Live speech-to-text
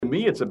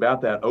me, it's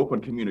about that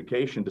open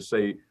communication to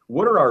say,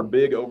 what are our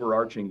big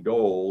overarching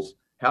goals?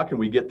 How can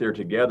we get there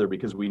together?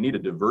 Because we need a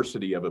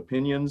diversity of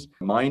opinions,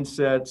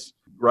 mindsets,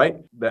 right?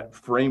 That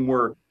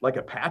framework, like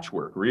a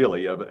patchwork,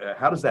 really, of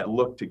how does that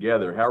look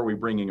together? How are we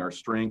bringing our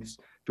strengths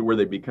to where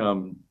they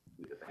become,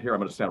 here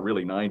I'm going to sound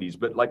really 90s,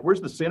 but like, where's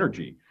the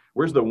synergy?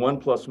 Where's the 1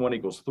 +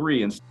 1 =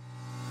 3? And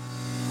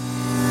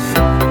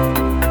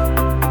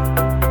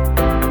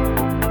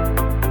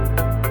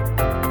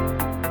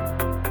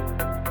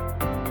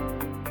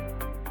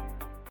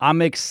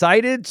I'm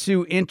excited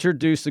to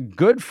introduce a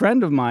good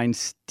friend of mine,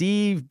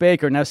 Steve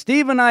Baker. Now,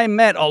 Steve and I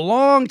met a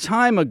long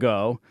time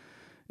ago,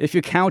 if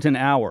you count in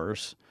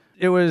hours.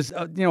 It was,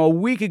 a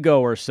week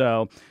ago or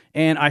so,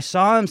 and I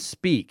saw him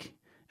speak,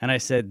 and I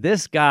said,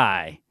 this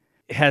guy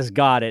has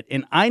got it,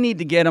 and I need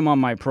to get him on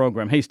my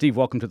program. Hey, Steve,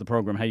 welcome to the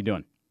program. How you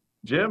doing?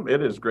 Jim,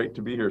 it is great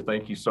to be here.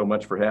 Thank you so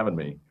much for having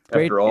me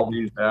Great. After all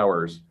these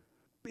hours.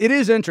 It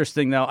is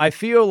interesting, though. I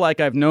feel like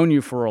I've known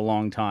you for a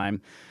long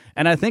time.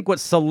 And I think what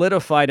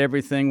solidified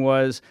everything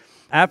was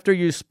after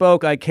you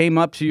spoke, I came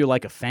up to you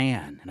like a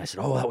fan. And I said,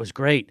 oh, that was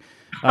great.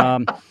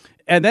 And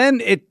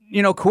then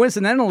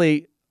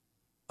coincidentally,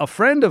 a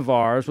friend of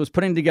ours was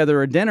putting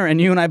together a dinner, and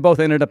you and I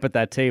both ended up at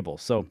that table.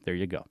 So there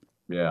you go.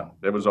 Yeah,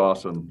 it was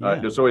awesome. Yeah.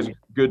 It's always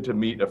good to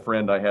meet a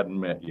friend I hadn't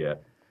met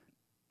yet.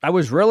 I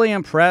was really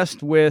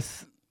impressed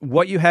with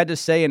what you had to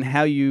say and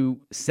how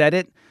you said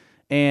it.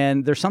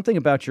 And there's something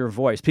about your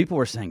voice. People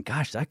were saying,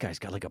 gosh, that guy's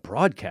got like a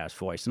broadcast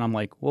voice. And I'm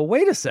like, well,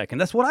 wait a second.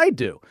 That's what I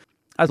do.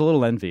 I was a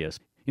little envious.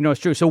 It's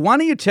true. So why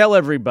don't you tell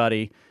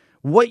everybody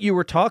what you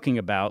were talking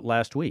about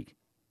last week?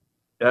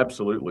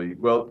 Absolutely.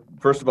 Well,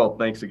 first of all,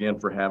 thanks again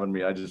for having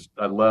me.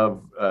 I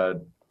love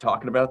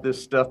talking about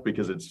this stuff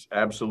because it's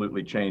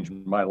absolutely changed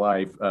my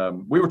life.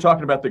 We were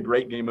talking about the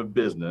great game of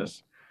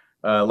business.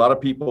 A lot of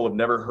people have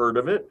never heard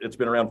of it. It's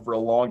been around for a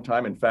long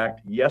time. In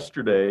fact,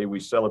 yesterday we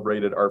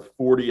celebrated our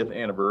 40th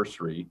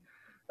anniversary.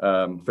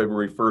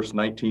 February 1st,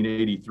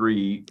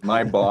 1983,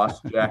 my boss,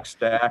 Jack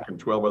Stack, and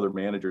 12 other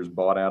managers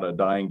bought out a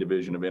dying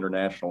division of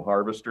International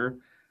Harvester,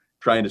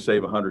 trying to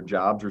save 100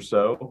 jobs or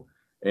so.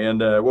 And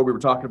what we were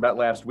talking about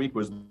last week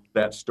was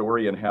that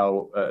story and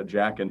how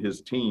Jack and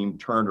his team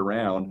turned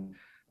around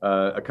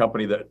a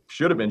company that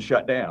should have been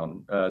shut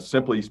down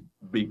simply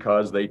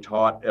because they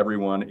taught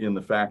everyone in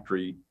the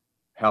factory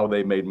how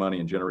they made money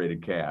and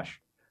generated cash.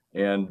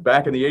 And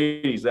back in the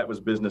 80s, that was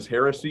business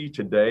heresy.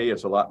 Today,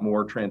 it's a lot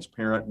more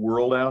transparent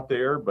world out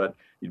there, but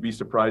you'd be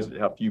surprised at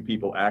how few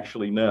people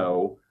actually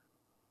know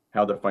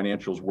how the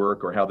financials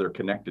work or how they're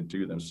connected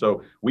to them.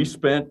 So we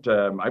spent,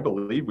 I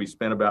believe we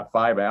spent about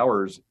 5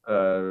 hours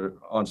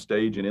on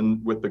stage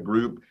and with the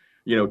group,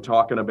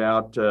 talking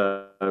about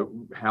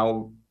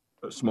how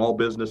small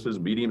businesses,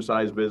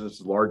 medium-sized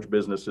businesses, large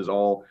businesses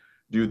all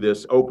do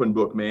this open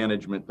book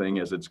management thing,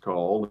 as it's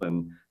called.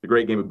 And the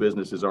great game of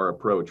business is our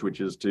approach, which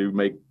is to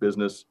make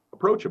business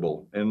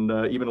approachable and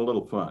even a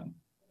little fun.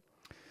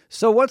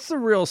 So what's the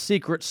real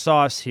secret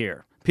sauce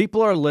here?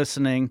 People are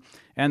listening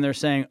and they're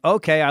saying,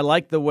 okay, I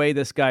like the way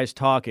this guy's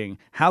talking.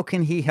 How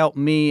can he help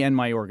me and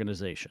my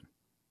organization?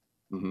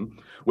 Mm-hmm.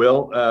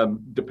 Well,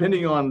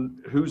 depending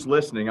on who's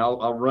listening,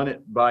 I'll run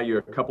it by you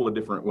a couple of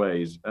different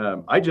ways.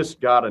 I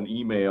just got an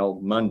email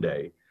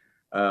Monday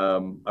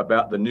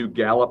about the new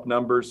Gallup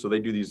numbers. So they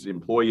do these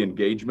employee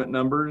engagement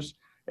numbers.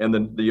 And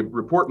then the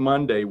report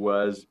Monday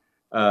was,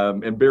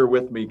 and bear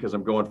with me because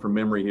I'm going from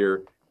memory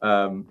here,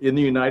 in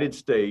the United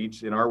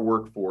States, in our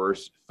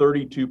workforce,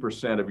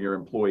 32% of your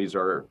employees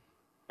are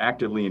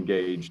actively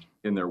engaged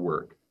in their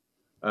work.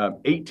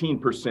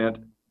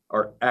 18%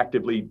 are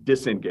actively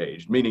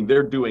disengaged, meaning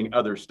they're doing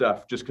other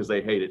stuff just because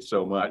they hate it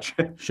so much.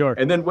 Sure.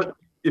 And then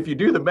if you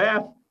do the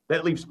math,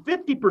 that leaves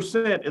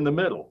 50% in the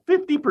middle.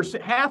 50%,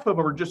 half of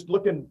them are just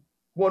looking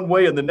one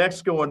way and the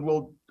next going,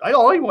 well,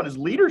 all I want is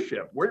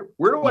leadership. Where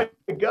do I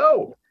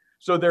go?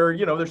 So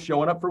they're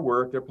showing up for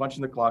work, they're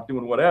punching the clock,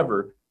 doing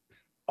whatever.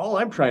 All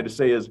I'm trying to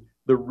say is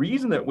the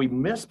reason that we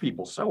miss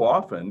people so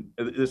often,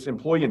 this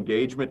employee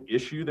engagement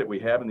issue that we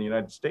have in the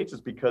United States,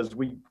 is because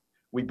we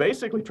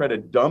basically try to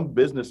dumb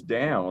business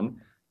down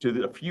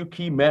to a few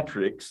key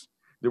metrics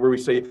where we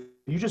say, if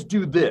you just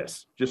do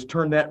this, just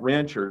turn that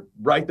wrench or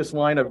write this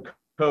line of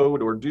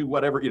code or do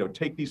whatever,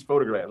 take these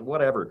photographs,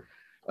 whatever.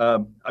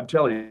 I'm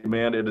telling you,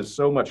 man, it is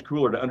so much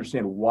cooler to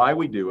understand why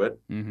we do it,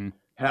 mm-hmm.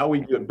 how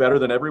we do it better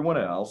than everyone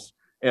else,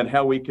 and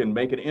how we can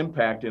make an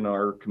impact in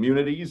our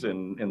communities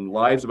and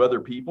lives of other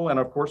people, and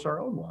of course, our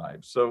own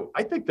lives. So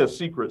I think the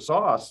secret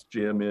sauce,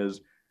 Jim,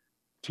 is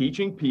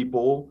teaching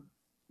people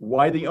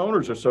why the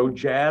owners are so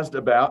jazzed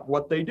about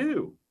what they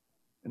do.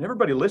 And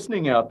everybody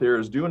listening out there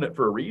is doing it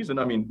for a reason.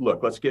 I mean,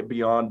 look, let's get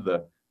beyond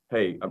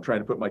hey, I'm trying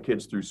to put my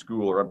kids through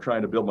school, or I'm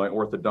trying to build my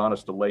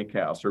orthodontist a lake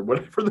house, or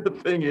whatever the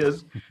thing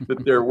is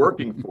that they're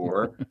working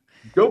for.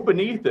 Go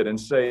beneath it and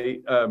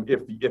say,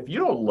 if you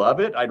don't love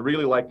it, I'd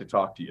really like to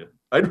talk to you.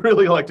 I'd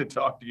really like to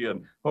talk to you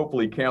and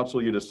hopefully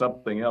counsel you to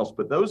something else.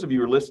 But those of you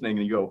who are listening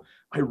and you go,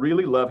 I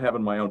really love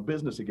having my own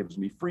business. It gives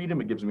me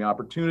freedom. It gives me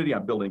opportunity.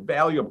 I'm building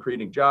value. I'm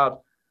creating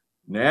jobs.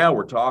 Now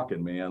we're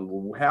talking,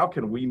 man. How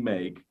can we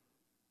make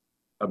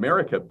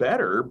America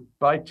better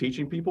by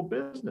teaching people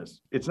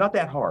business. It's not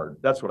that hard.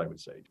 That's what I would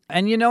say.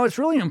 And it's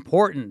really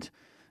important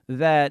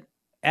that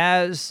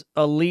as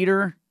a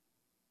leader,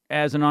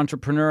 as an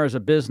entrepreneur, as a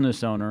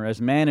business owner, as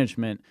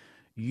management,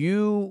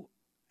 you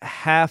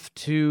have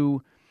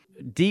to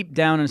deep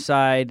down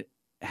inside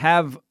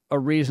have a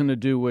reason to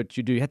do what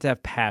you do. You have to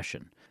have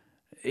passion.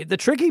 The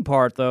tricky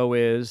part, though,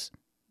 is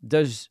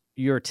does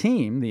your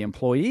team, the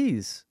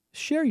employees,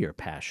 share your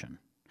passion?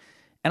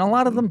 And a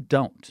lot of them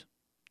don't.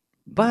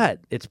 But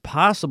it's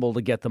possible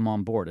to get them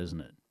on board, isn't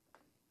it?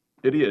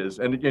 It is.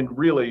 And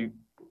really,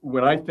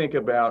 when I think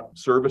about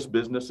service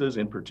businesses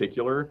in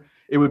particular,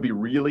 it would be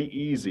really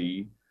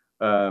easy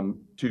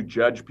to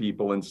judge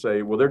people and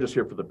say, well, they're just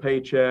here for the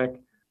paycheck.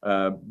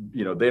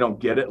 They don't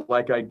get it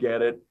like I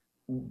get it.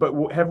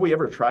 But have we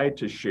ever tried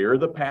to share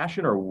the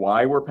passion or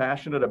why we're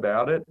passionate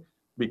about it?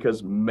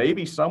 Because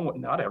maybe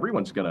not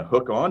everyone's going to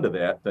hook onto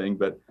that thing.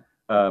 But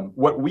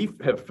what we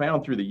have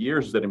found through the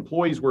years is that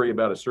employees worry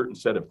about a certain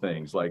set of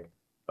things like,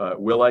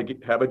 will I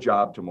have a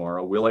job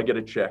tomorrow? Will I get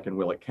a check and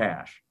will it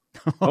cash?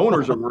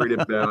 Owners are worried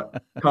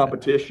about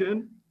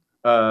competition,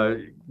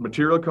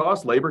 material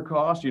costs, labor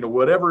costs,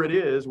 whatever it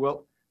is.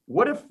 Well,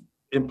 what if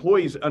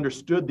employees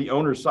understood the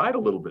owner's side a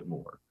little bit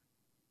more?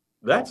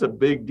 That's a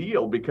big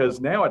deal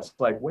because now it's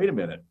like, wait a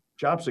minute,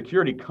 job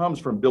security comes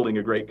from building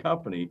a great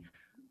company,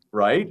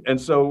 right? And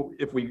so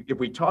if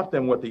we taught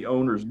them what the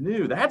owners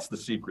knew, that's the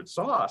secret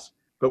sauce.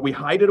 But we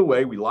hide it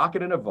away, we lock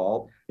it in a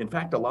vault. In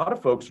fact, a lot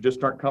of folks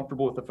just aren't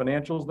comfortable with the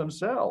financials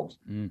themselves.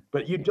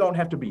 But you don't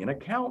have to be an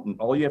accountant.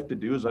 All you have to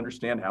do is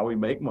understand how we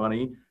make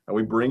money, how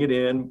we bring it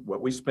in,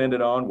 what we spend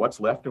it on, what's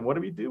left, and what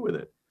do we do with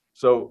it.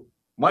 So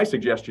my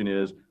suggestion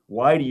is,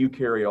 why do you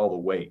carry all the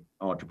weight,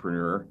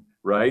 entrepreneur,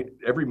 right?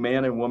 Every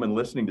man and woman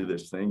listening to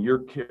this thing, you're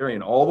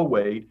carrying all the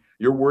weight.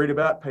 You're worried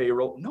about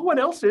payroll. No one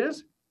else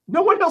is.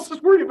 No one else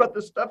is worried about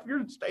the stuff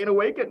you're staying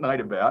awake at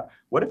night about.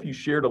 What if you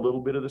shared a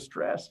little bit of the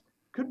stress?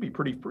 Could be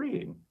pretty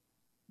freeing.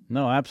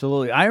 No,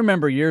 absolutely. I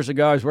remember years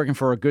ago, I was working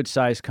for a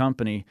good-sized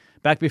company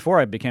back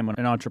before I became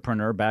an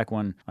entrepreneur, back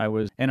when I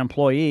was an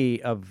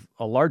employee of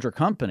a larger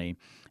company.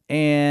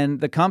 And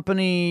the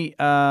company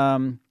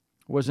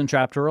was in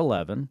Chapter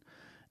 11.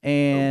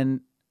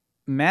 And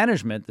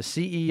management, the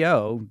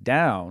CEO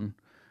down,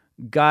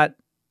 got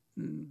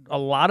a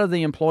lot of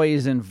the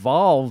employees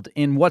involved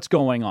in what's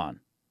going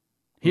on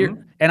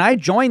here. And I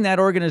joined that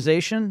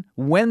organization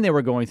when they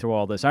were going through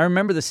all this. I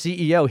remember the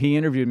CEO, he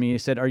interviewed me. He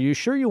said, "Are you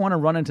sure you want to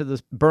run into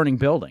this burning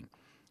building?"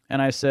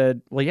 And I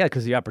said, well, yeah,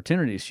 because the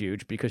opportunity is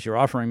huge, because you're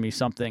offering me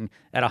something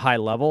at a high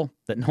level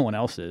that no one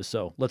else is.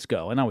 So let's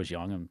go. And I was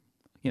young and,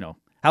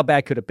 how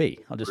bad could it be?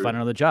 I'll just find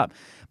another job.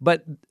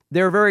 But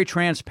they're very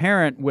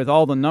transparent with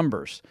all the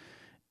numbers,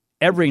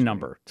 every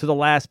number to the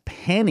last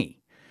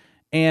penny.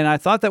 And I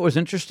thought that was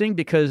interesting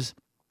because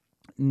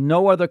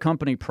no other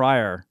company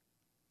prior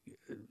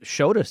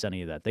showed us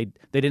any of that. They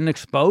didn't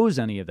expose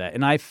any of that.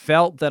 And I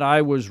felt that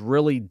I was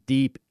really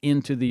deep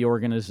into the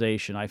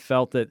organization. I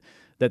felt that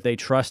they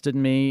trusted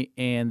me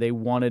and they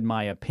wanted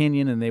my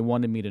opinion and they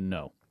wanted me to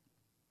know.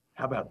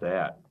 How about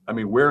that? I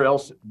mean, where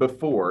else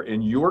before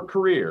in your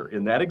career,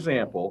 in that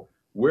example,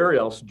 where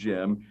else,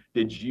 Jim,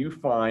 did you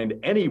find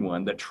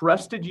anyone that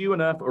trusted you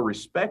enough or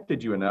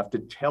respected you enough to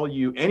tell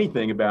you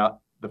anything about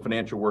the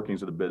financial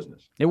workings of the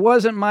business? It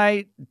wasn't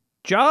my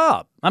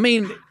job. I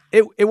mean,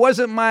 it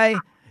wasn't my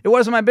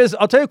business.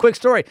 I'll tell you a quick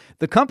story.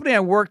 The company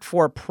I worked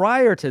for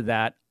prior to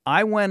that,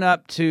 I went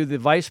up to the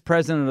vice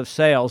president of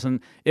sales,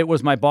 and it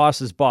was my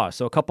boss's boss,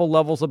 so a couple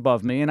levels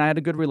above me, and I had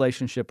a good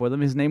relationship with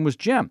him. His name was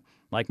Jim,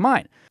 like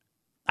mine.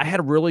 I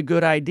had a really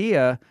good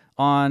idea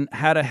on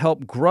how to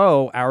help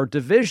grow our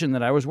division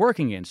that I was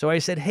working in. So I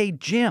said, "Hey,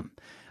 Jim,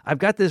 I've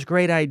got this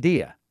great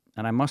idea."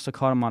 And I must have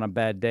caught him on a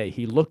bad day.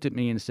 He looked at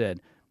me and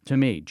said to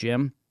me,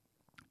 "Jim,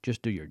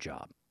 just do your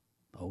job."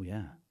 Oh,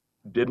 yeah.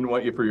 Didn't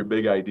want you for your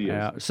big ideas.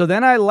 Yeah. So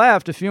then I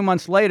left a few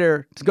months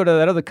later to go to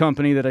that other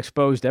company that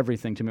exposed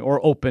everything to me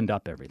or opened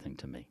up everything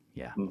to me.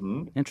 Yeah.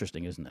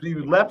 Interesting, isn't it?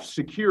 You left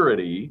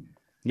security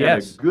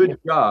Yes. and a good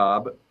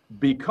job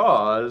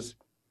because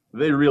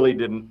they really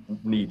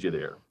didn't need you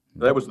there.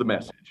 That was the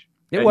message.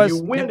 You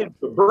went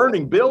into a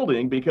burning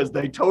building because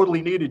they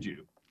totally needed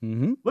you.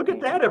 Look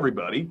at that,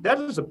 everybody. That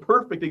is a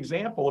perfect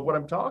example of what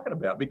I'm talking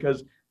about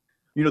because,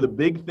 the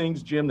big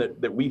things, Jim,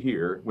 that we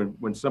hear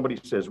when somebody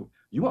says,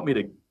 "You want me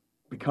to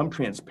become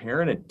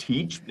transparent and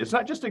teach?" It's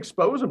not just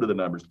expose them to the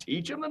numbers,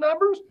 teach them the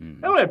numbers.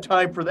 I don't have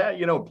time for that.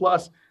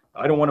 Plus,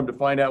 I don't want them to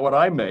find out what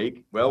I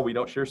make. Well, we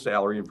don't share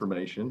salary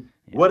information.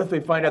 Yeah. What if they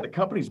find out the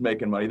company's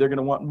making money? They're going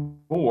to want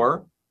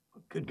more.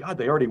 Good God,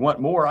 they already want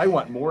more. I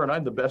want more, and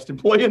I'm the best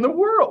employee in the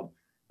world.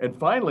 And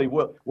finally,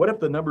 what if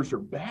the numbers are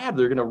bad?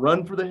 They're going to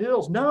run for the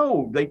hills.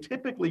 No, they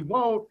typically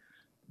won't.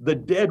 The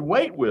dead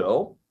weight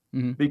will.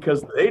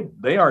 Because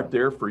they aren't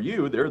there for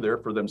you, they're there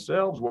for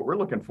themselves. What we're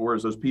looking for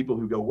is those people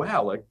who go,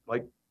 wow,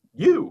 like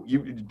you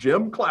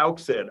Jim Clouk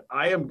said,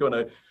 I am going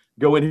to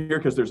go in here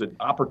because there's an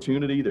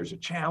opportunity, there's a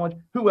challenge.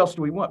 Who else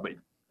do we want? But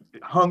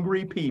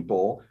hungry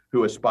people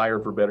who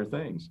aspire for better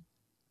things.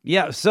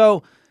 Yeah.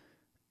 So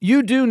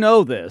you do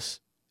know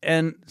this.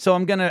 And so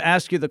I'm going to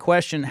ask you the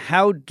question,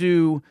 how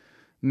do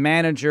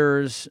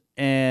managers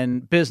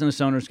and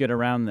business owners get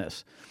around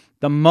this?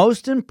 The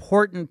most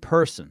important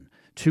person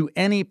to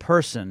any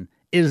person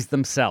is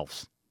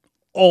themselves,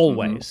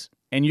 always.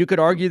 And you could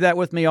argue that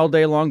with me all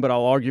day long, but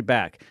I'll argue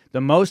back. The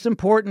most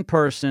important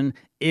person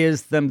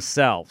is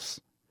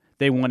themselves.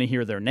 They want to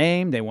hear their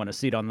name. They want to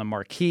see it on the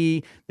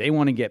marquee. They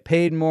want to get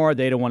paid more.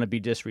 They don't want to be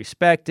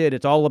disrespected.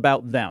 It's all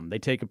about them. They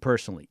take it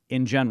personally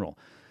in general.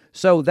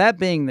 So that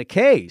being the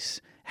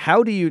case,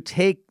 how do you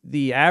take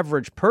the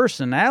average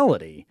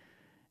personality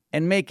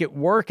and make it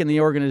work in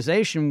the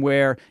organization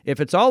where if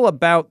it's all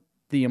about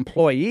the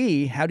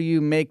employee, how do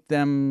you make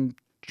them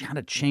kind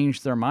of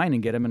change their mind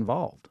and get them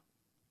involved?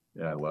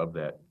 Yeah, I love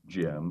that,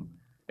 Jim.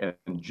 And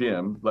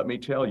Jim, let me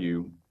tell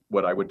you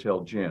what I would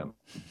tell Jim.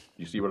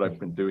 You see what I've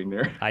been doing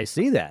there? I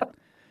see that.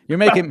 You're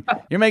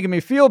making me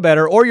feel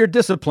better, or you're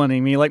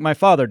disciplining me like my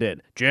father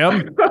did.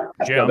 Jim?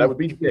 No, that would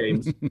be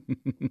James.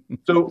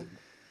 So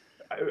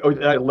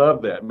I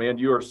love that, man.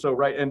 You are so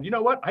right. And you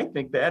know what? I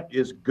think that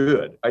is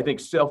good. I think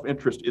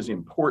self-interest is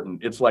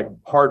important. It's like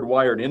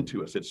hardwired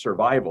into us. It's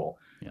survival.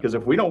 Because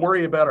if we don't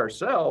worry about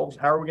ourselves,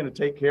 how are we going to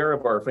take care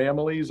of our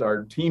families,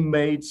 our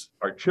teammates,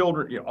 our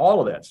children, all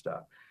of that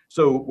stuff?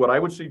 So what I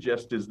would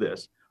suggest is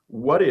this.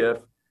 What if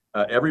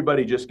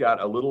everybody just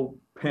got a little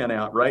pen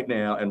out right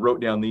now and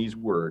wrote down these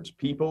words: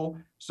 people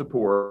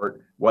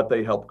support what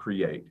they help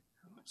create.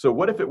 So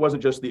what if it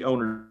wasn't just the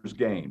owner's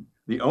game?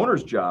 The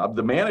owner's job,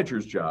 the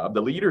manager's job,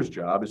 the leader's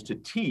job is to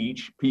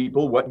teach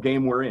people what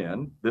game we're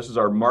in. This is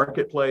our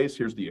marketplace.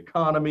 Here's the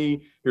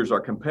economy. Here's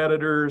our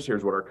competitors.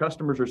 Here's what our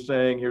customers are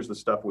saying. Here's the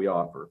stuff we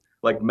offer.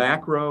 Like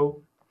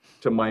macro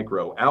to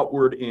micro,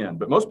 outward in.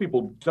 But most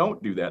people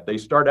don't do that. They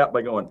start out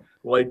by going,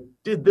 well, I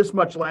did this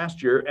much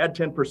last year, add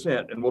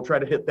 10%, and we'll try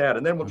to hit that.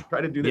 And then we'll try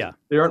to do this. Yeah.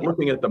 They aren't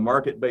looking at the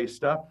market-based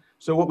stuff.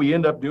 So what we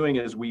end up doing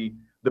is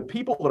the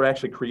people that are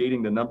actually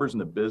creating the numbers in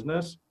the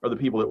business are the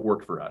people that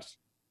work for us.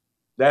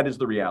 That is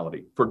the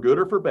reality. For good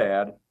or for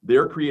bad,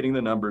 they're creating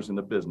the numbers in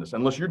the business.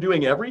 Unless you're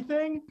doing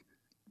everything,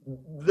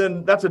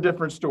 then that's a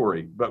different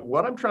story. But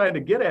what I'm trying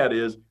to get at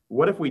is,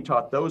 what if we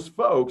taught those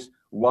folks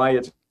why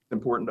it's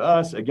important to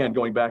us? Again,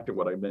 going back to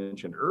what I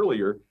mentioned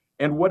earlier.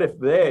 And what if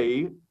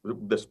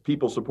this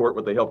people support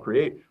what they help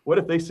create? What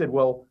if they said,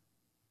 well,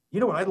 you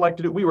know what I'd like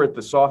to do? We were at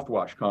the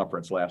Softwash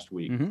conference last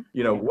week.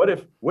 Mm-hmm.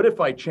 What if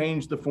I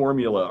changed the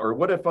formula, or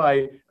what if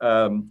I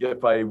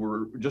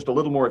were just a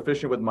little more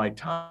efficient with my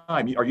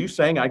time? Are you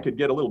saying I could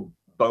get a little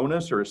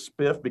bonus or a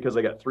spiff because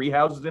I got 3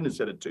 houses in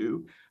instead of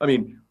 2? I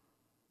mean,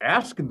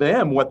 ask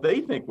them what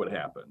they think would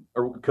happen.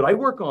 Or could I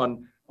work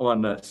on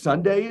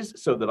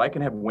Sundays so that I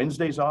can have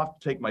Wednesdays off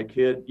to take my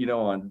kid,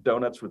 on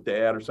donuts with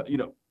dad or something?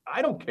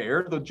 I don't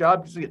care. The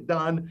jobs get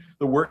done,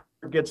 the work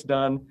gets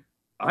done.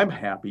 I'm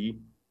happy.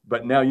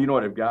 But now you know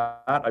what I've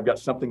got? I've got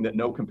something that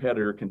no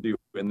competitor can do,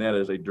 and that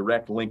is a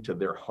direct link to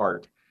their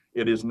heart.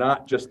 It is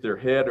not just their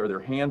head or their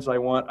hands I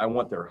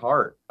want their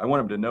heart. I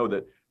want them to know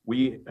that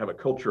we have a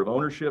culture of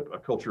ownership, a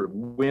culture of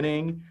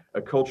winning,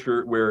 a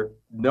culture where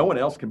no one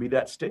else can be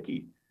that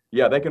sticky.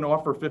 Yeah, they can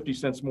offer 50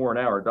 cents more an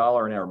hour,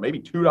 $1 an hour, maybe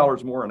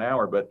 $2 more an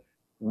hour, but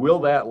will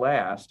that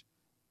last?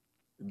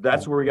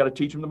 That's where we got to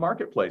teach them the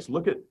marketplace.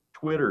 Look at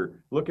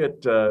Twitter. Look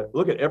at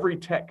every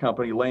tech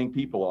company laying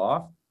people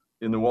off.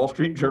 In the Wall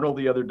Street Journal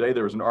the other day,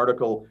 there was an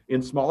article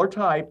in smaller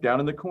type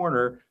down in the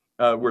corner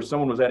where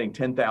someone was adding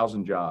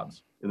 10,000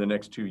 jobs in the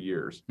next 2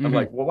 years. Mm-hmm. I'm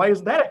like, well, why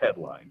isn't that a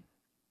headline?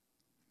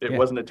 It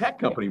wasn't a tech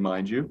company,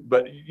 mind you,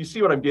 but you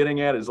see what I'm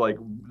getting at is like,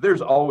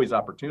 there's always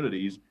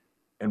opportunities.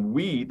 And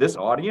this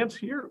audience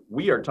here,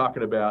 we are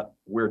talking about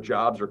where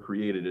jobs are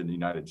created in the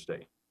United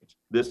States.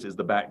 This is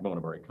the backbone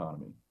of our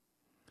economy.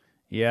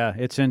 Yeah,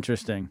 it's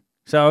interesting.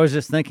 So I was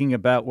just thinking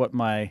about what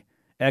my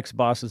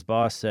ex-boss's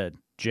boss said,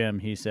 Jim.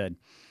 He said,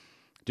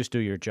 just do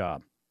your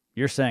job.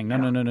 You're saying,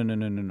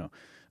 no.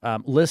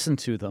 Listen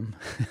to them.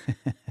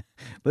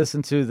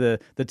 Listen to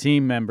the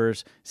team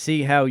members.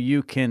 See how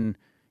you can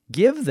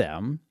give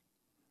them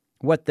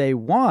what they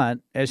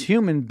want as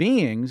human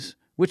beings,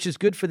 which is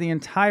good for the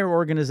entire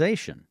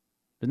organization.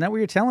 Isn't that what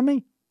you're telling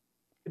me?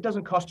 It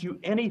doesn't cost you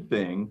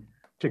anything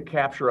to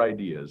capture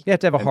ideas. You have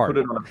to have a heart. Put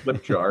it on a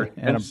flip chart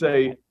and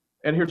say,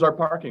 and here's our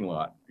parking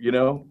lot,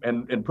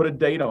 and put a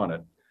date on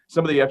it.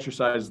 Some of the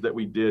exercises that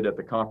we did at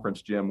the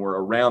conference, Jim,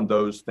 were around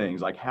those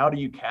things. Like, how do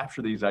you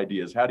capture these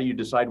ideas? How do you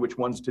decide which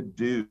ones to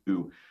do?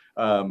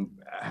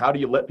 How do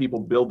you let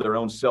people build their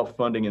own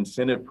self-funding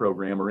incentive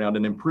program around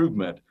an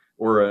improvement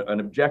or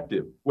an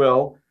objective?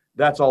 Well,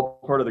 that's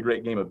all part of the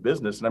great game of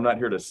business. And I'm not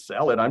here to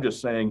sell it. I'm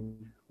just saying,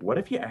 what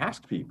if you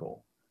ask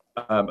people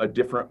a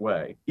different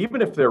way?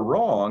 Even if they're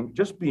wrong,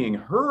 just being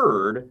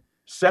heard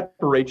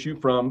separates you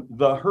from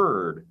the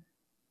herd.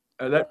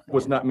 That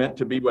was not meant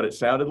to be what it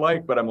sounded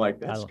like, but I'm like,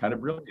 that's kind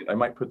of brilliant. I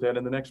might put that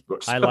in the next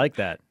book. So, I like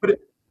that.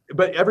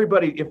 But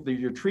everybody, if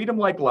you treat them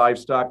like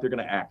livestock, they're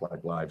going to act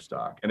like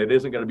livestock, and it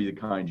isn't going to be the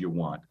kind you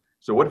want.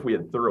 So what if we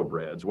had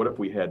thoroughbreds? What if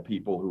we had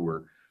people who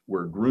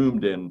were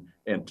groomed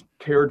and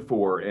cared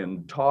for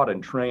and taught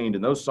and trained?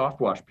 And those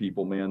Softwash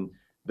people, man,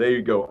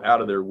 they go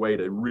out of their way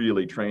to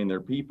really train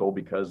their people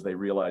because they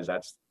realize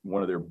that's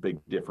one of their big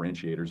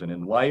differentiators. And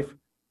in life,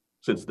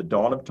 since the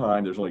dawn of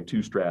time, there's only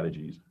two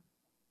strategies: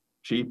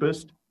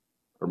 cheapest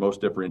or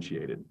most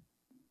differentiated.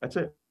 That's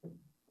it.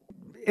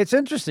 It's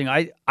interesting.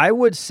 I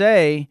would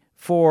say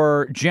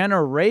for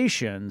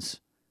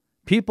generations,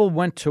 people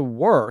went to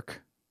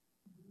work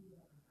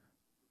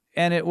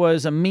and it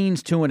was a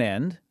means to an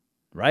end,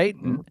 right?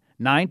 Mm-hmm.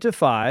 9 to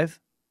 5,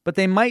 but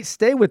they might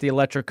stay with the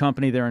electric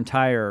company their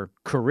entire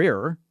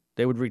career.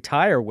 They would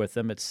retire with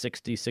them at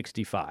 60,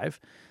 65.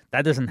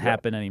 That doesn't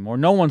happen anymore.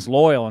 No one's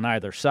loyal on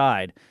either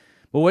side.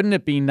 But wouldn't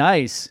it be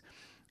nice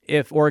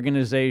if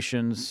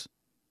organizations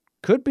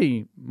could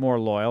be more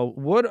loyal,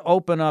 would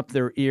open up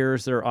their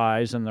ears, their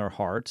eyes, and their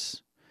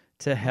hearts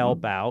to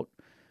help out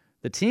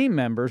the team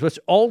members, which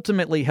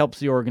ultimately helps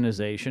the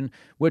organization,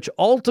 which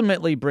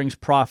ultimately brings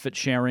profit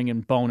sharing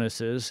and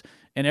bonuses,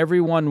 and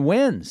everyone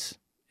wins.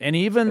 And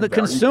even the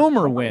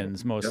consumer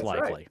wins, most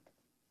likely. Right.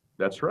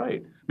 That's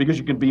right. Because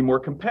you can be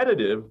more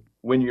competitive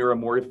when you're a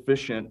more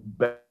efficient,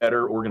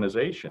 better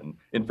organization.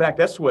 In fact,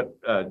 that's what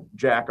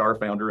Jack, our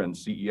founder and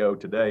CEO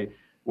today,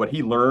 what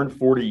he learned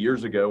 40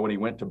 years ago when he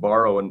went to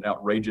borrow an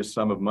outrageous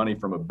sum of money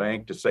from a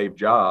bank to save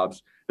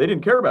jobs. They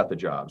didn't care about the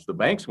jobs. The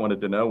banks wanted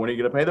to know, when are you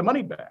going to pay the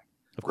money back?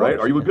 Right?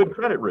 Are you a good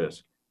credit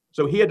risk?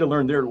 So he had to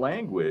learn their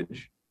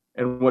language.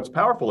 And what's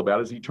powerful about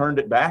it is he turned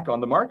it back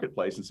on the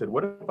marketplace and said,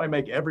 what if I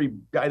make every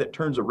guy that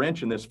turns a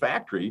wrench in this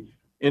factory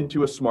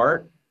into a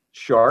smart,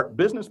 sharp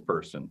business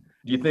person?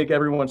 Do you think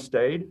everyone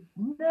stayed?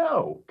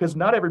 No, because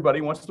not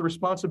everybody wants the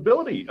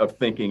responsibility of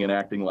thinking and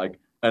acting like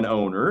an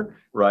owner,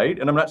 right?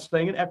 And I'm not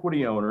saying an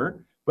equity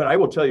owner, but I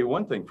will tell you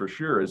one thing for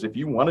sure is if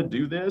you want to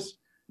do this,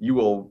 you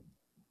will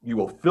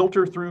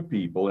filter through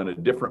people in a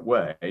different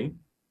way.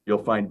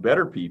 You'll find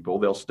better people.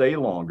 They'll stay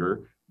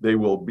longer. They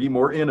will be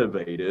more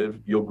innovative.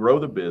 You'll grow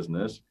the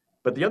business.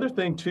 But the other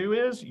thing too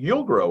is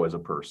you'll grow as a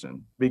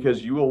person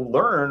because you will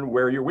learn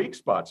where your weak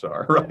spots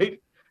are, right?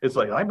 It's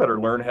like, I better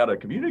learn how to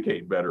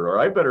communicate better, or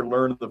I better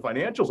learn the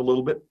financials a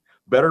little bit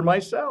better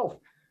myself.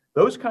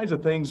 Those kinds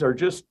of things are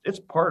just, it's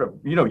part of,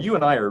 you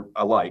and I are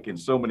alike in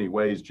so many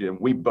ways, Jim.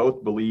 We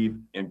both believe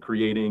in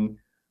creating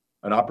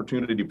an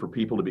opportunity for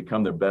people to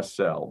become their best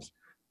selves,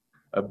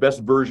 a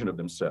best version of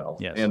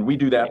themselves. Yes. And we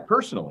do that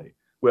personally.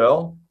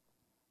 Well,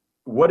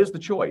 what is the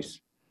choice?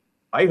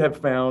 I have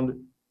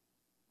found,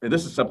 and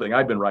this is something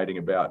I've been writing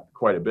about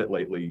quite a bit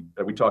lately.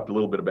 We talked a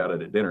little bit about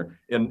it at dinner.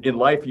 In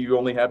life, you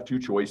only have two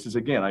choices.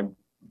 Again, I'm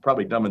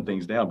probably dumbing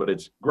things down, but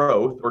it's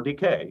growth or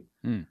decay.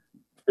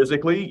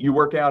 Physically, you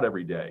work out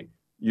every day.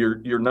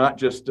 You're not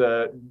just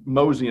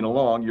moseying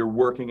along, you're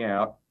working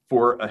out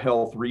for a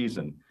health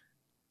reason.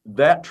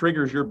 That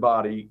triggers your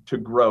body to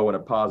grow in a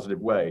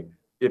positive way.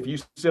 If you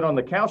sit on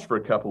the couch for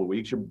a couple of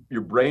weeks,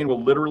 your brain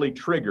will literally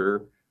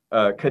trigger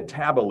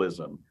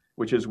catabolism,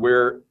 which is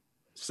where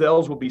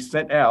cells will be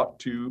sent out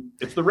to,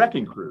 it's the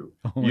wrecking crew.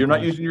 You're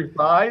not using your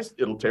thighs,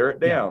 it'll tear it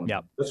down. Yeah.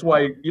 That's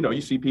why,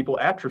 you see people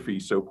atrophy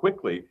so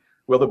quickly.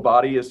 Well, the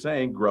body is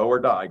saying, grow or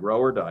die, grow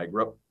or die.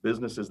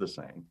 Business is the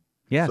same.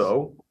 Yes.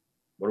 So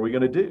what are we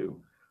going to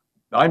do?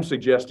 I'm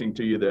suggesting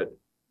to you that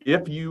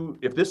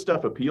if this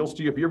stuff appeals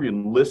to you, if you're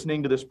even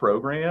listening to this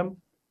program,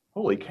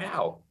 holy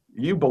cow,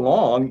 you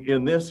belong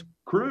in this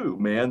crew,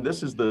 man.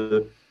 This is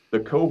the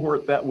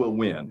cohort that will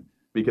win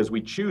because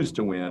we choose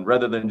to win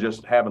rather than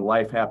just having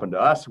life happen to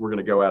us. We're going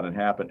to go out and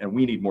happen, and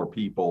we need more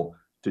people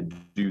to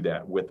do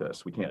that with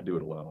us. We can't do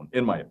it alone,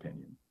 in my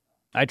opinion.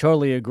 I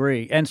totally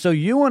agree. And so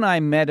you and I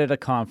met at a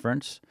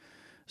conference,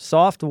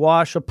 Soft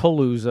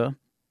Wash-a-Palooza.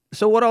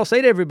 So what I'll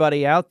say to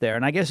everybody out there,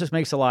 and I guess this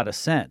makes a lot of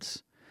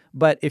sense,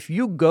 but if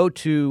you go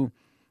to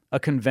a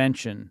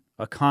convention,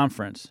 a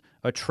conference,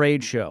 a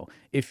trade show,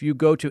 if you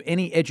go to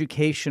any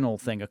educational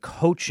thing, a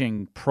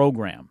coaching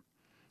program,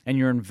 and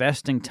you're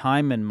investing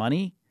time and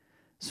money,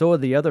 so are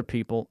the other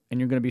people, and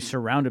you're going to be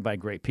surrounded by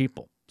great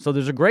people. So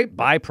there's a great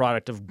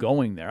byproduct of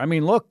going there. I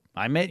mean, look,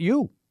 I met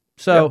you.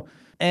 So... Yeah.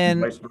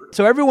 And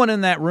so everyone in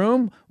that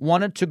room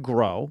wanted to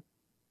grow.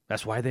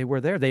 That's why they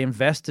were there. They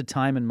invested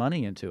time and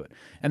money into it.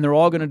 And they're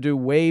all going to do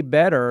way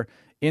better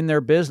in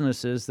their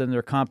businesses than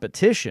their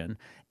competition.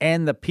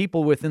 And the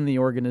people within the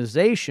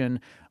organization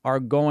are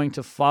going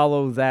to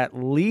follow that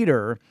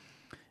leader.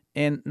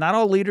 And not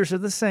all leaders are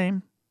the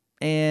same.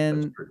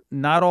 And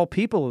not all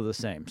people are the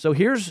same. So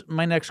here's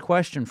my next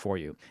question for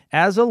you.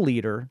 As a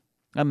leader,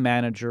 a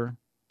manager,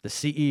 the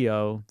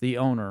CEO, the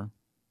owner,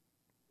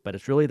 but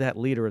it's really that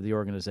leader of the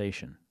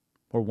organization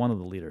or one of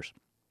the leaders.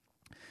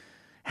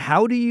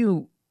 How do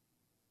you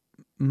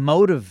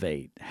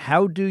motivate?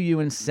 How do you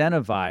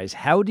incentivize?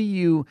 How do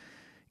you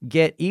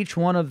get each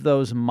one of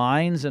those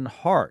minds and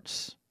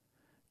hearts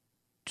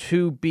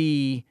to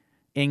be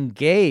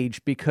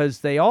engaged? Because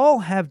they all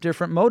have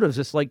different motives.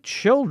 It's like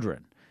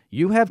children.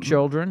 You have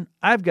children.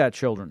 I've got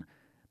children.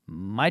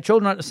 My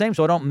children aren't the same,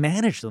 so I don't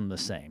manage them the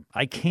same.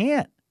 I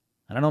can't.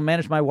 And I don't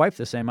manage my wife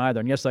the same either.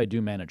 And yes, I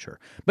do manage her.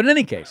 But in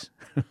any case,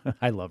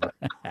 I love her.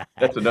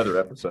 That's another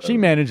episode. She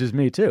manages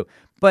me too.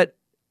 But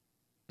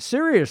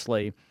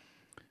seriously,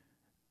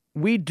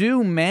 we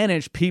do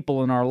manage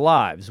people in our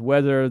lives,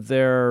 whether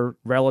they're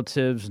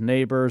relatives,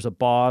 neighbors, a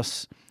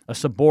boss, a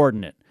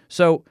subordinate.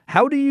 So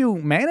how do you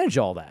manage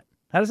all that?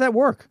 How does that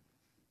work?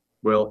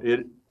 Well,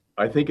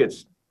 I think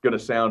it's going to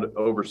sound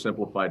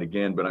oversimplified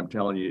again, but I'm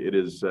telling you, it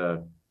is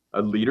a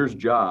leader's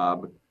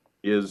job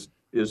is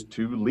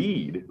to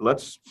lead.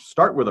 Let's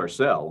start with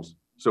ourselves.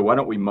 So why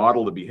don't we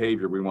model the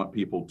behavior we want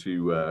people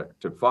to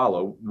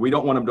follow? We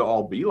don't want them to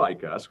all be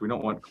like us. We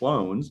don't want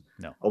clones,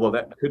 No. although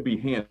that could be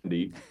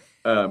handy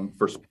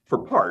for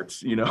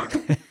parts, you know.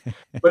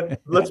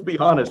 But let's be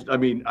honest. I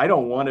mean, I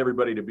don't want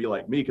everybody to be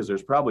like me because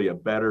there's probably a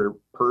better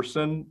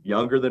person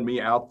younger than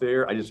me out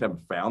there. I just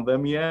haven't found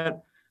them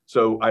yet.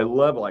 So I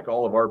love like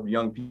all of our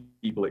young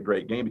people at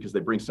Great Game because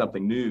they bring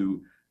something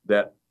new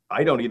that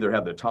I don't either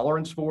have the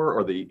tolerance for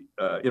or the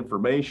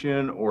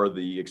information or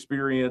the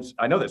experience.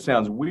 I know that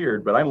sounds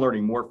weird, but I'm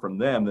learning more from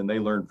them than they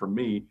learn from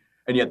me.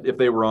 And yet, if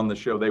they were on the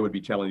show, they would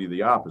be telling you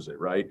the opposite,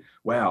 right?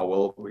 Wow,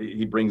 well,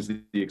 he brings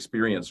the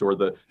experience, or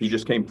he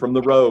just came from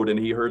the road and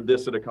he heard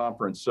this at a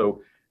conference.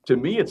 So to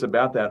me, it's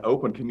about that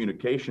open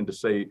communication to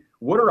say,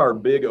 what are our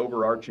big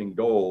overarching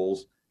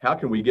goals? How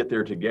can we get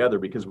there together?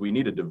 Because we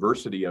need a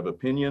diversity of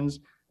opinions,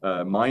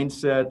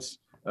 mindsets,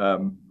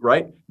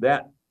 right?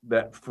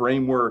 That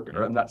framework,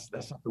 or that's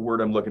not the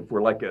word I'm looking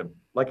for, like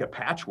a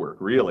patchwork,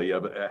 really,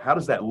 of how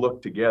does that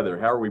look together?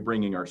 How are we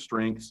bringing our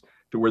strengths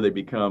to where they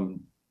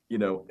become, you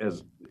know,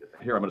 as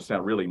here I'm going to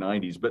sound really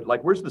 90s, but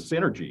like, where's the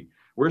synergy?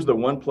 Where's the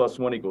 1 +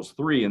 1 =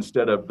 3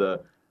 instead of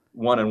the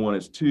 1 and 1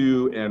 is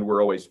 2 and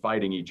we're always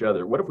fighting each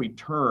other? What if we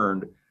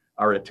turned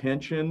our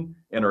attention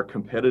and our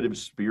competitive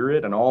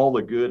spirit and all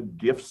the good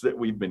gifts that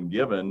we've been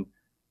given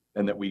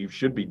and that we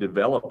should be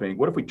developing,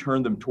 what if we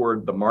turned them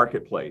toward the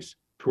marketplace,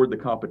 toward the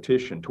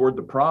competition, toward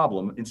the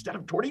problem, instead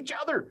of toward each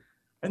other?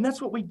 And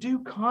that's what we do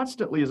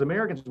constantly as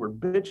Americans. We're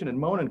bitching and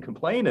moaning,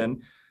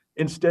 complaining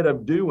instead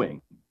of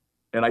doing.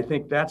 And I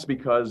think that's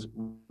because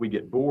we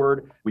get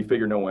bored, we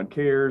figure no one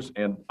cares.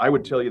 And I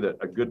would tell you that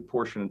a good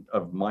portion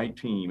of my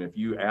team, if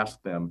you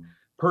ask them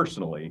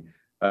personally,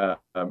 how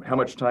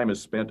much time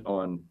is spent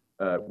on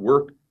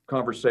work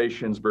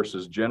conversations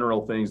versus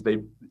general things,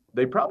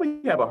 they probably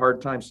have a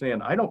hard time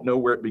saying, I don't know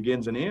where it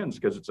begins and ends,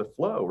 because it's a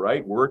flow,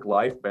 right?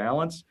 Work-life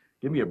balance,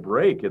 give me a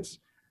break. It's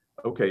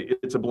okay,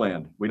 it's a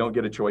blend. We don't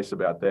get a choice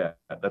about that.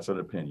 That's an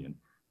opinion.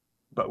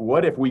 But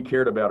what if we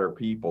cared about our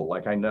people?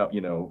 Like, I know,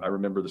 you know, I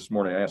remember this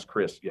morning I asked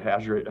Chris,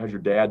 how's your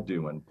dad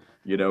doing?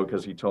 You know,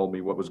 because he told me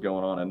what was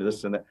going on and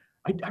this and that.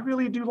 I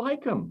really do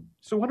like him.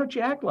 So why don't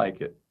you act like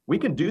it? We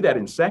can do that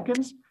in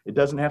seconds. It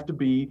doesn't have to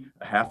be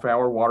a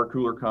half-hour water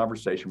cooler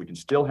conversation. We can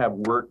still have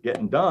work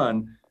getting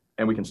done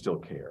and we can still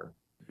care.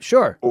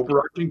 Sure.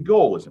 Overarching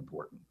goal is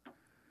important.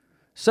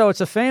 So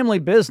it's a family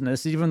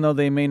business, even though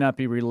they may not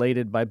be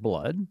related by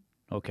blood.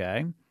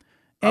 Okay.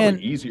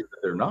 Probably easier that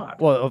they're not.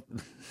 Well,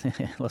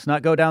 let's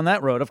not go down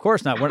that road. Of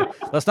course not.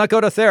 Let's not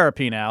go to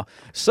therapy now.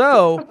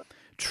 So,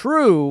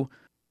 true,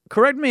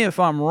 correct me if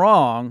I'm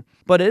wrong,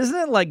 but isn't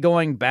it like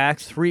going back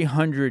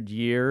 300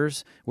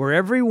 years where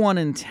everyone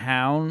in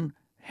town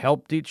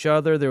helped each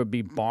other? There would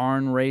be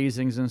barn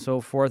raisings and so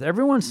forth.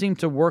 Everyone seemed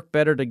to work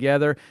better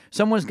together.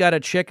 Someone's got a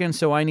chicken,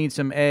 so I need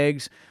some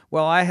eggs.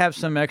 Well, I have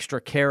some extra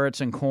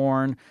carrots and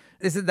corn.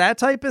 Is it that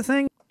type of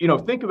thing? You know,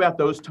 think about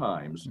those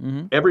times.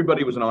 Mm-hmm.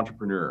 Everybody was an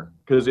entrepreneur,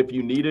 because if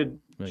you needed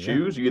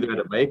shoes, you either had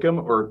to make them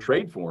or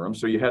trade for them.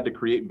 So you had to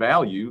create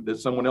value that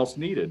someone else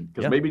needed,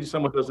 because maybe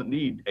someone doesn't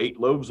need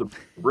 8 loaves of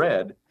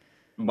bread.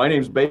 My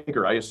name's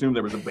Baker. I assume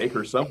there was a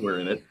baker somewhere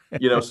in it,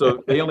 you know,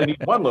 so they only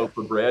need 1 loaf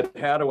of bread.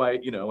 How do I,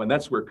 you know, and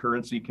that's where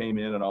currency came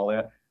in and all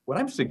that. What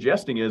I'm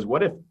suggesting is,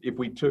 what if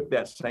we took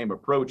that same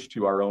approach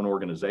to our own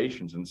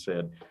organizations and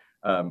said,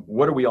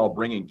 what are we all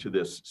bringing to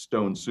this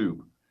stone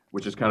soup?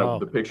 Which is kind of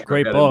the picture.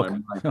 Great book.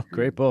 In my mind.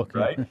 Great book.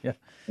 Right? Yeah.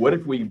 What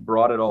if we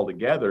brought it all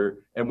together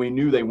and we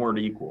knew they weren't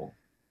equal?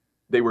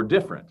 They were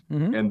different,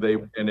 mm-hmm.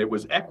 and it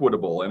was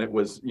equitable, and it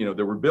was, you know,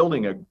 they were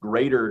building a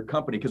greater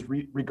company, because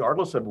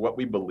regardless of what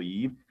we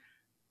believe,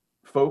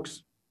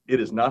 folks, it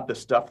is not the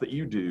stuff that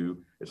you do,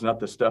 it's not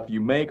the stuff you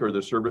make or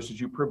the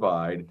services you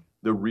provide.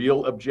 The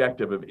real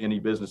objective of any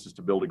business is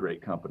to build a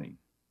great company,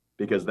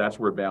 because that's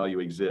where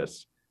value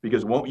exists.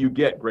 Because won't you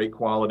get great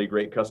quality,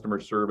 great customer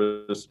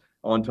service,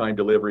 on-time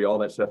delivery, all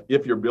that stuff,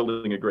 if you're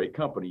building a great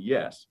company?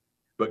 Yes.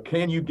 But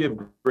can you give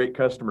great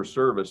customer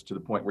service to the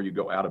point where you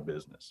go out of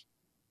business?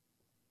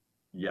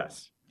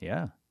 Yes.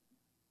 Yeah.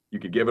 You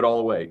could give it all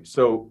away.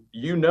 So,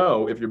 you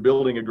know, if you're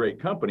building a great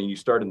company, you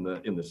start in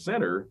the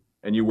center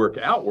and you work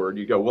outward,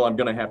 you go, well, I'm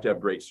going to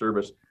have great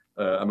service.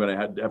 I'm going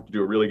to have to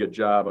do a really good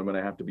job. I'm going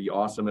to have to be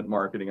awesome at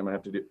marketing. I'm going to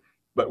have to do,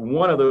 but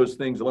one of those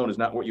things alone is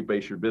not what you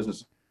base your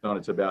business on.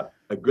 It's about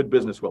a good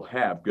business will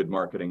have good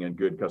marketing and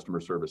good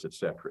customer service, et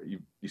cetera.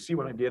 You see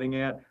what I'm getting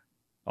at?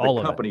 All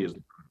of company it. is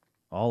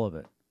all of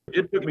it.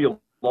 It took me a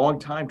long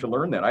time to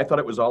learn that. I thought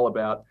it was all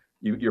about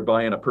you're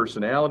buying a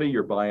personality,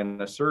 you're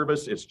buying a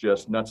service. It's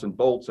just nuts and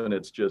bolts, and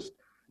it's just,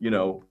 you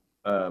know,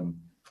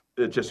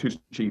 it's just who's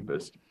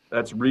cheapest.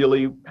 That's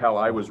really how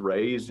I was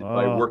raised,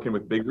 by working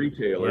with big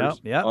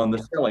retailers on the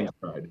selling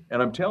side. And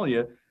I'm telling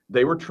you,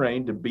 they were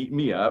trained to beat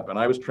me up, and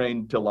I was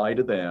trained to lie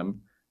to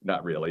them.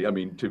 Not really. I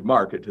mean, to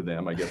market to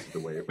them, I guess is the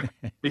way it would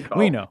be called.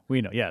 We know.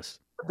 Yes.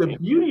 The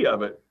beauty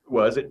of it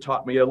was it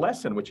taught me a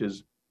lesson, which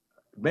is,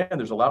 man,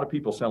 there's a lot of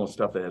people selling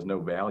stuff that has no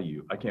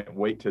value. I can't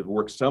wait to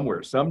work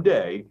somewhere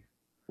someday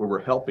where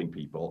we're helping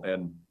people.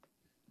 And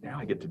now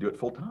I get to do it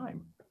full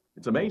time.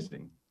 It's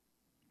amazing.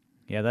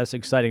 Yeah, that's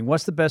exciting.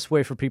 What's the best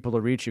way for people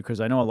to reach you?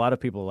 Because I know a lot of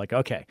people are like,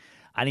 okay,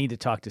 I need to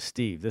talk to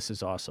Steve. This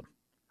is awesome.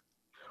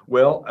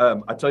 Well,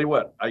 I tell you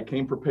what, I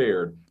came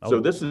prepared.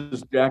 So this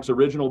is Jack's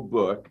original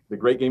book, The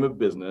Great Game of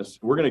Business.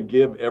 We're going to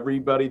give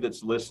everybody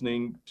that's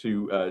listening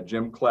to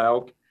Jim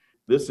Clouk,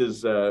 this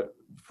is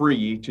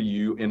free to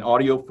you in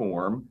audio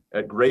form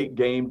at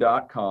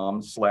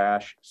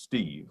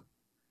greatgame.com/Steve.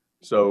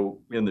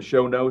 So in the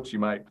show notes, you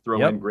might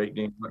throw in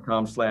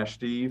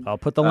greatgame.com/Steve. I'll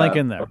put the link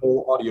in there. A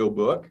whole audio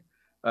book.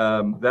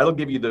 That'll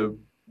give you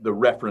the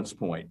reference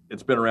point.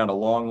 It's been around a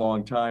long,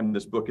 long time.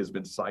 This book has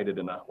been cited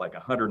in like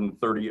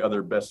 130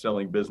 other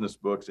best-selling business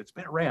books. It's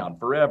been around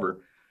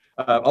forever.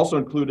 Also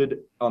included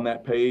on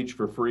that page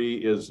for free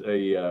is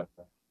a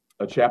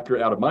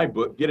chapter out of my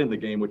book, Get in the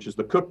Game, which is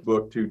the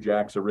cookbook to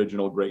Jack's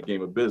original Great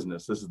Game of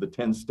Business. This is the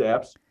 10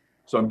 steps.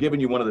 So I'm giving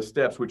you one of the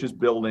steps, which is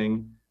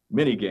building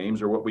mini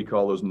games, or what we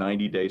call those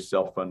 90-day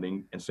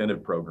self-funding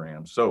incentive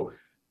programs. So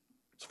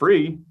it's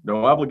free,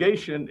 no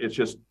obligation. It's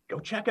just go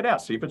check it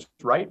out, see if it's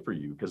right for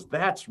you, because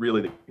that's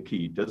really the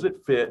key. Does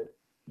it fit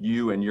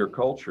you and your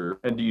culture?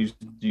 And do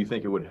you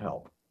think it would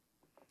help?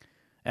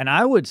 And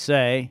I would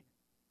say,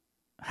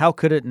 how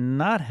could it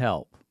not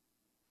help?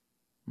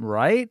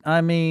 Right?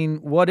 I mean,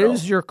 what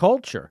is your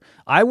culture?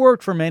 I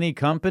worked for many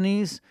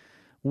companies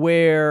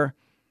where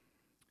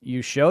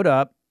you showed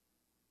up,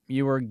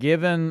 you were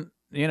given,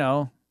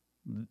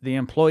 the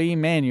employee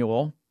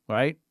manual,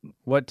 right?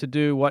 What to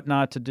do, what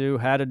not to do,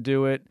 how to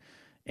do it,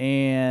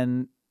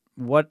 and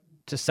what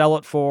to sell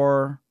it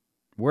for,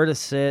 where to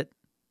sit,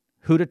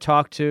 who to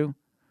talk to.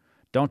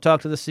 Don't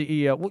talk to the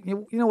CEO,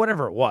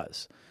 whatever it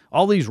was.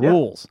 All these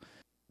rules.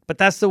 But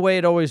that's the way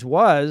it always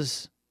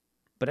was.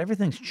 But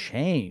everything's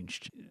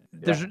changed.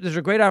 There's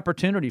a great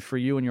opportunity for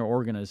you and your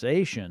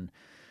organization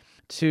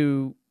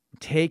to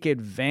take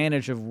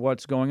advantage of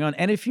what's going on.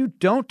 And if you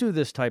don't do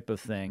this type of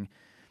thing,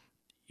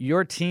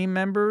 your team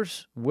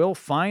members will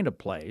find a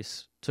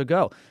place to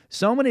go.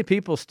 So many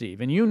people,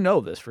 Steve, and you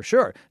know this for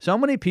sure, so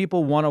many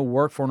people want to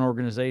work for an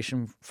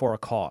organization for a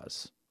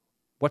cause.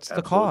 What's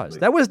the cause?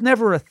 That was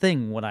never a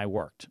thing when I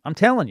worked. I'm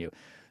telling you.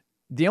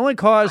 The only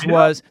cause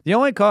was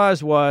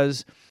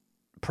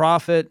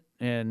profit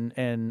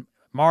and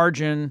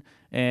margin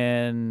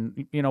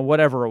and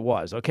whatever it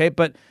was, okay?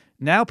 But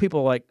now people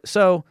are like,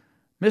 so,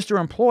 Mr.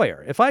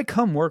 Employer, if I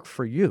come work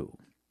for you,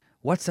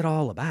 what's it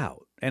all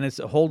about? And it's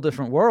a whole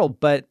different world,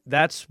 but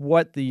that's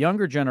what the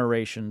younger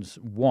generations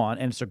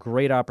want, and it's a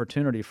great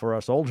opportunity for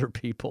us older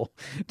people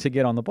to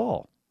get on the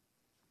ball.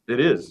 It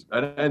is.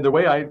 And the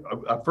way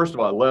first of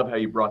all, I love how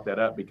you brought that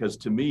up, because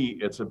to me,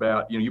 it's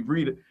about,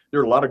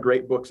 there are a lot of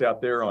great books out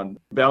there on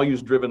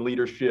values-driven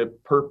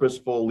leadership,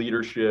 purposeful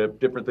leadership,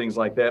 different things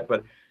like that,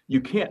 but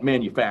you can't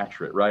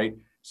manufacture it, right?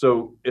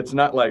 So it's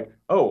not like,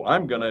 oh,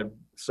 I'm going to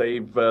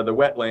save the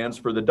wetlands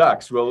for the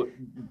ducks. Well,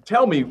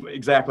 tell me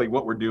exactly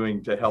what we're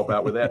doing to help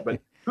out with that. But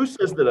who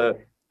says that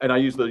and I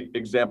used the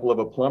example of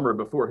a plumber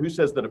before, who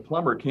says that a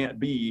plumber can't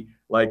be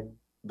like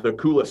the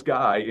coolest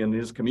guy in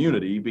his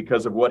community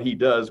because of what he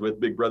does with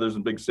big brothers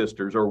and big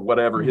sisters or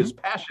whatever his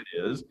passion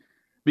is?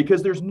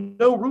 Because there's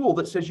no rule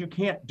that says you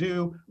can't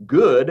do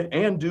good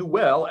and do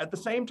well at the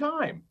same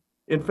time.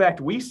 In fact,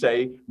 we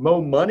say,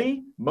 mo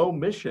money, mo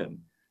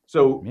mission.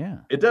 So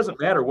it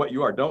doesn't matter what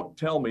you are. Don't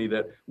tell me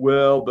that,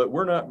 but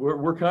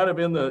we're kind of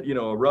in the,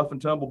 a rough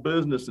and tumble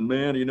business, and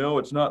man,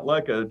 it's not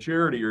like a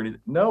charity or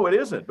anything. No, it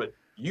isn't. But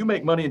you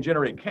make money and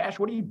generate cash.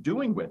 What are you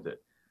doing with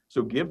it?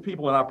 So give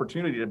people an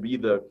opportunity to be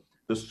the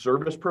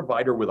service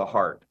provider with a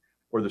heart,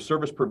 or the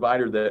service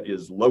provider that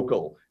is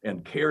local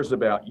and cares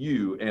about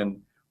you.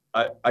 And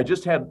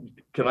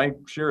can I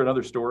share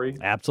another story?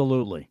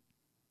 Absolutely.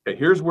 Okay,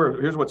 here's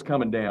what's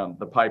coming down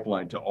the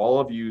pipeline to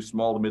all of you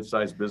small to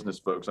mid-sized business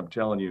folks. I'm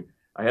telling you,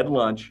 I had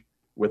lunch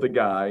with a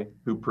guy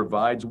who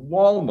provides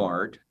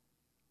Walmart,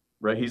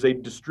 right? He's a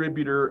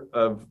distributor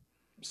of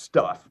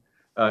stuff.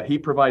 He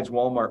provides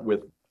Walmart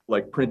with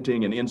like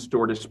printing and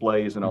in-store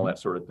displays and all that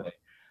sort of thing.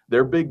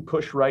 Their big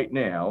push right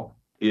now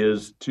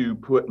is to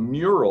put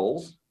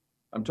murals.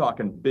 I'm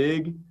talking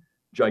big,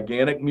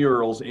 gigantic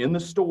murals in the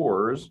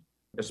stores,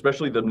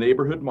 especially the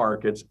neighborhood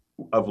markets,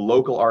 of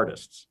local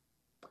artists.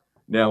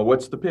 Now,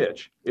 what's the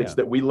pitch? It's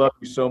that we love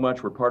you so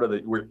much.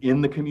 We're in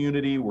the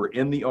community, we're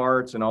in the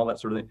arts and all that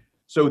sort of thing.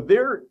 So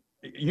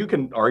you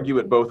can argue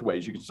it both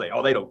ways. You can say,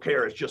 oh, they don't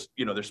care. It's just,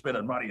 they're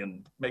spending money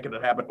and making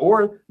it happen.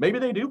 Or maybe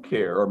they do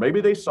care, or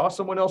maybe they saw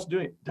someone else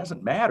doing it. It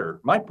doesn't matter.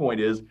 My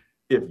point is,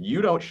 if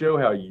you don't show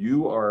how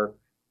you are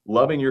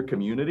loving your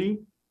community,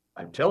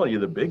 I'm telling you,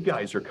 the big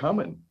guys are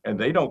coming, and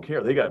they don't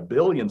care. They got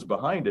billions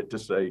behind it to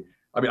say,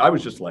 I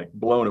was just like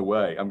blown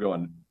away. I'm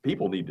going,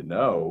 people need to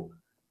know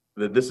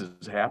that this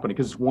is happening,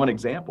 because it's one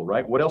example,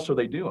 right? What else are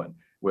they doing?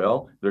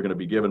 Well, they're going to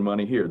be giving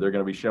money here. They're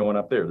going to be showing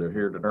up there. They're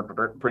here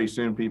to, pretty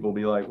soon people will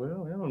be like,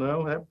 well, I don't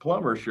know, that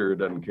plumber sure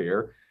doesn't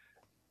care.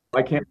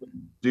 Why can't we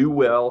do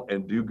well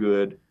and do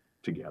good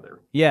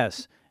together?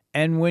 Yes.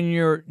 And when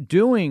you're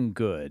doing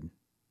good,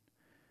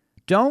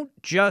 don't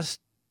just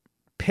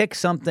pick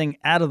something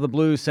out of the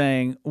blue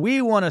saying,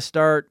 we want to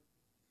start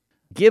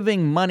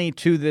giving money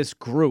to this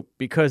group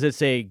because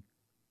it's a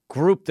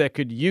group that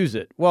could use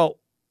it. Well,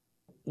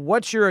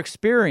 what's your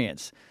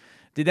experience?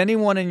 Did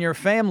anyone in your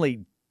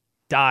family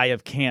die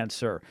of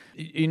cancer?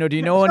 Do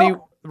you know any,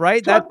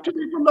 right? Talk to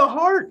me from the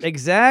heart.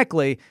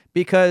 Exactly.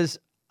 Because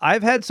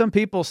I've had some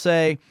people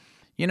say,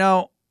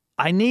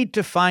 I need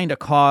to find a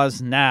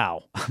cause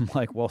now. I'm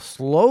like, well,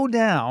 slow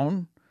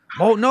down.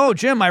 Oh, no,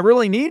 Jim, I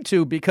really need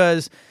to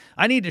because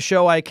I need to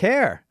show I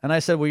care. And I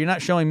said, well, you're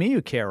not showing me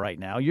you care right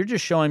now. You're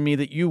just showing me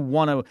that you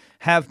want to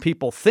have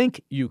people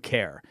think you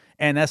care.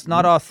 And that's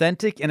not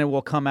authentic, and it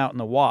will come out in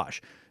the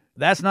wash.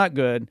 That's not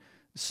good.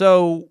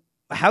 So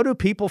how do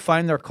people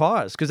find their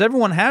cause? Because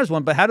everyone has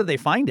one, but how do they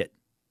find it?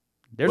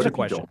 There's a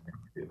question.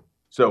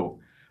 So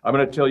I'm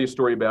going to tell you a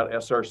story about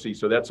SRC.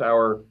 So that's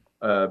our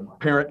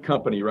parent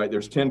company, right?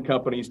 There's 10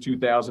 companies,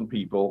 2,000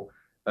 people,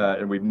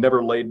 and we've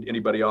never laid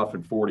anybody off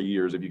in 40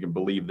 years, if you can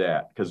believe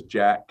that, because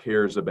Jack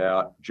cares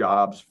about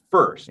jobs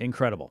first.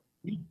 Incredible.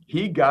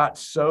 He got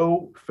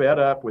so fed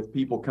up with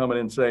people coming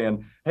in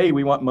saying, hey,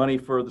 we want money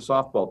for the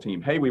softball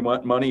team. Hey, we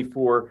want money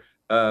for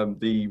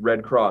the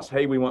Red Cross.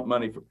 Hey, we want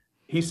money for...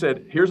 He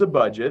said, here's a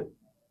budget.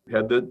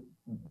 Had the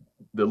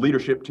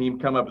leadership team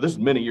come up. This is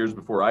many years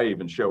before I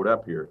even showed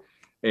up here.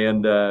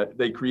 And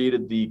they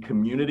created the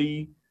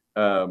community...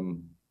 there's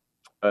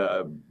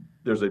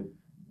a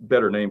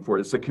better name for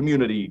it. It's the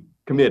community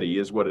committee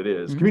is what it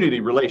is. Mm-hmm. Community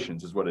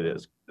relations is what it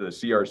is. The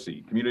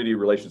CRC, Community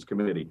Relations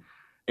Committee.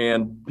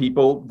 And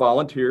people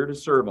volunteer to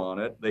serve on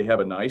it. They have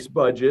a nice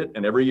budget,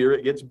 and every year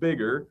it gets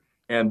bigger,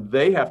 and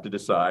they have to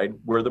decide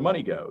where the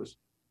money goes.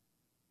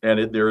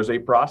 And there is a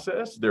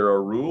process, there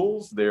are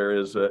rules, there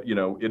is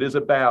it is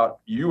about,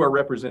 you are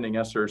representing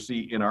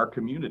SRC in our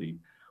community.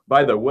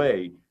 By the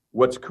way,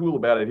 what's cool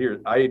about it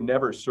here, I had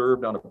never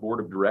served on a board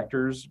of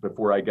directors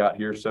before I got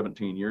here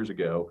 17 years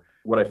ago.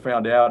 What I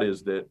found out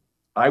is that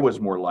I was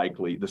more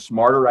likely, the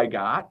smarter I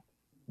got,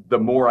 the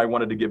more I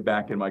wanted to give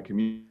back in my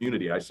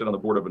community. I sit on the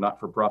board of a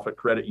not-for-profit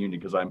credit union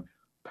because I'm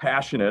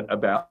passionate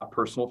about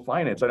personal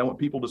finance. I don't want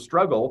people to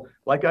struggle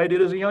like I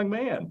did as a young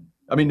man.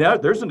 I mean, now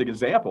there's an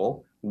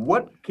example.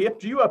 What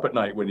kept you up at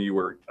night when you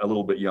were a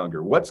little bit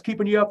younger? What's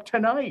keeping you up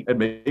tonight? And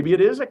maybe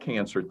it is a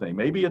cancer thing.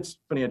 Maybe it's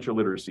financial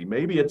literacy.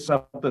 Maybe it's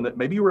something that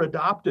maybe you were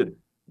adopted,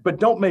 but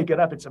don't make it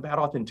up. It's about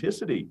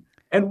authenticity.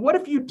 And what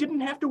if you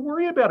didn't have to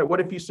worry about it? What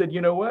if you said,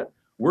 you know what?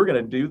 We're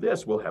going to do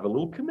this. We'll have a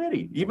little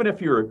committee. Even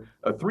if you're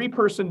a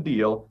 3-person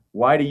deal,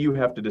 why do you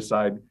have to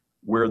decide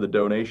where the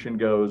donation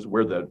goes,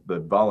 where the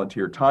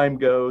volunteer time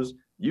goes?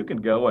 You can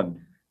go and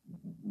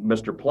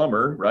Mr.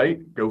 Plumber,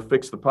 right? Go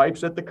fix the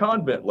pipes at the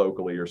convent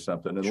locally or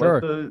something, and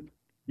sure.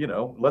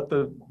 let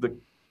the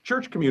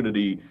church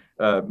community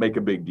make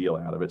a big deal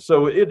out of it.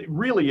 So it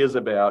really is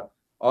about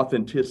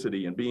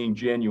authenticity and being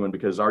genuine,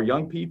 because our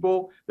young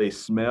people, they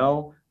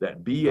smell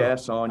that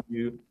BS on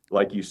you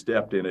like you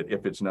stepped in it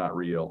if it's not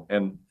real.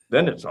 And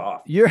then it's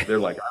off. They're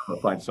like, I'm going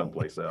to find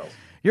someplace else.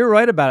 You're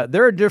right about it.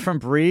 They're a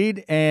different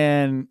breed,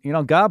 and,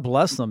 God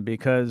bless them,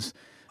 because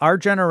our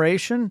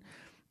generation,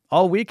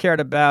 all we cared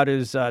about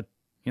is,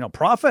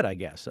 profit, I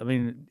guess. I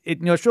mean,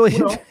 it's really,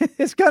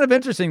 it's kind of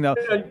interesting though.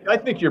 I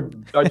think you're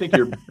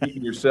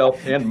beating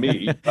yourself and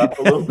me up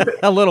a little bit.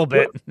 A little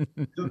bit.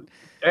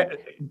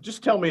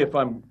 Just tell me if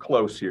I'm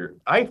close here.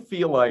 I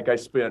feel like I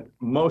spent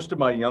most of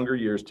my younger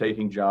years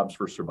taking jobs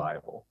for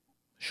survival.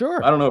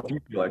 Sure. I don't know if you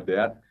feel like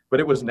that, but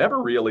it was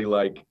never really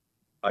like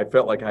I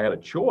felt like I had a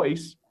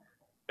choice.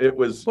 It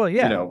was,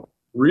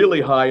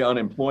 really high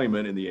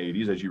unemployment in the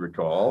 80s, as you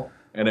recall.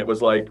 And it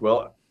was like,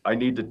 well, I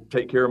need to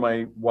take care of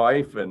my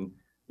wife and,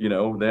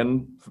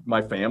 then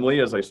my family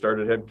as I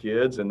started to have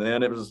kids. And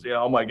then it was,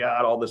 oh my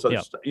God, all this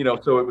other stuff,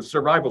 so it was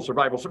survival,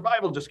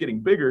 just getting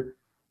bigger.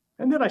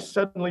 And then I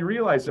suddenly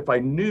realized if I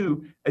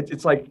knew,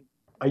 it's like,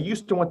 I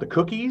used to want the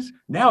cookies.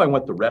 Now I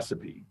want the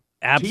recipe.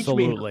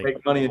 Absolutely. Teach me how to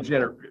make money and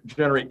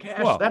generate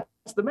cash. Well,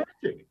 that's the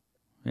magic.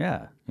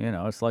 Yeah.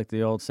 It's like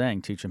the old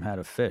saying, teach them how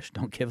to fish.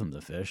 Don't give them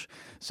the fish.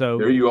 So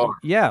there you are.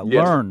 Yeah.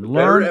 Yes,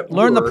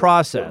 learn the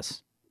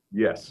process.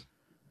 Yes.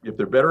 If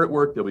they're better at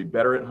work, they'll be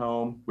better at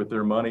home with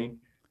their money.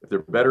 If they're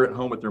better at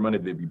home with their money,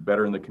 they'll be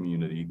better in the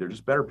community. They're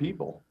just better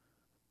people.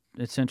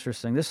 It's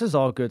interesting. This is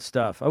all good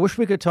stuff. I wish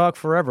we could talk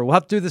forever. We'll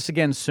have to do this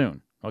again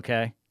soon.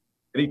 Okay.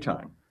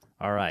 Anytime.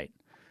 All right.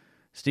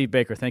 Steve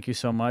Baker, thank you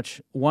so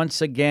much.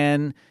 Once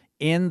again,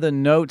 in the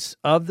notes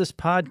of this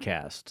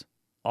podcast,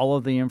 all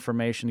of the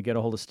information to get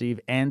a hold of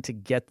Steve and to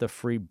get the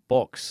free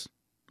books.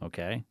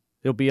 Okay.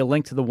 There'll be a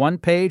link to the one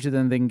page, and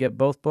then they can get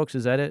both books.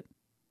 Is that it?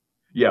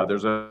 Yeah,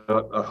 there's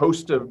a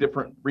host of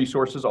different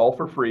resources, all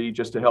for free,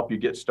 just to help you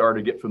get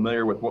started, get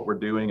familiar with what we're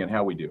doing and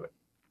how we do it.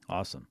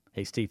 Awesome.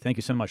 Hey, Steve, thank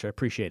you so much. I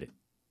appreciate it.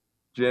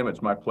 Jim,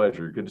 it's my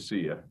pleasure. Good to see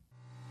you.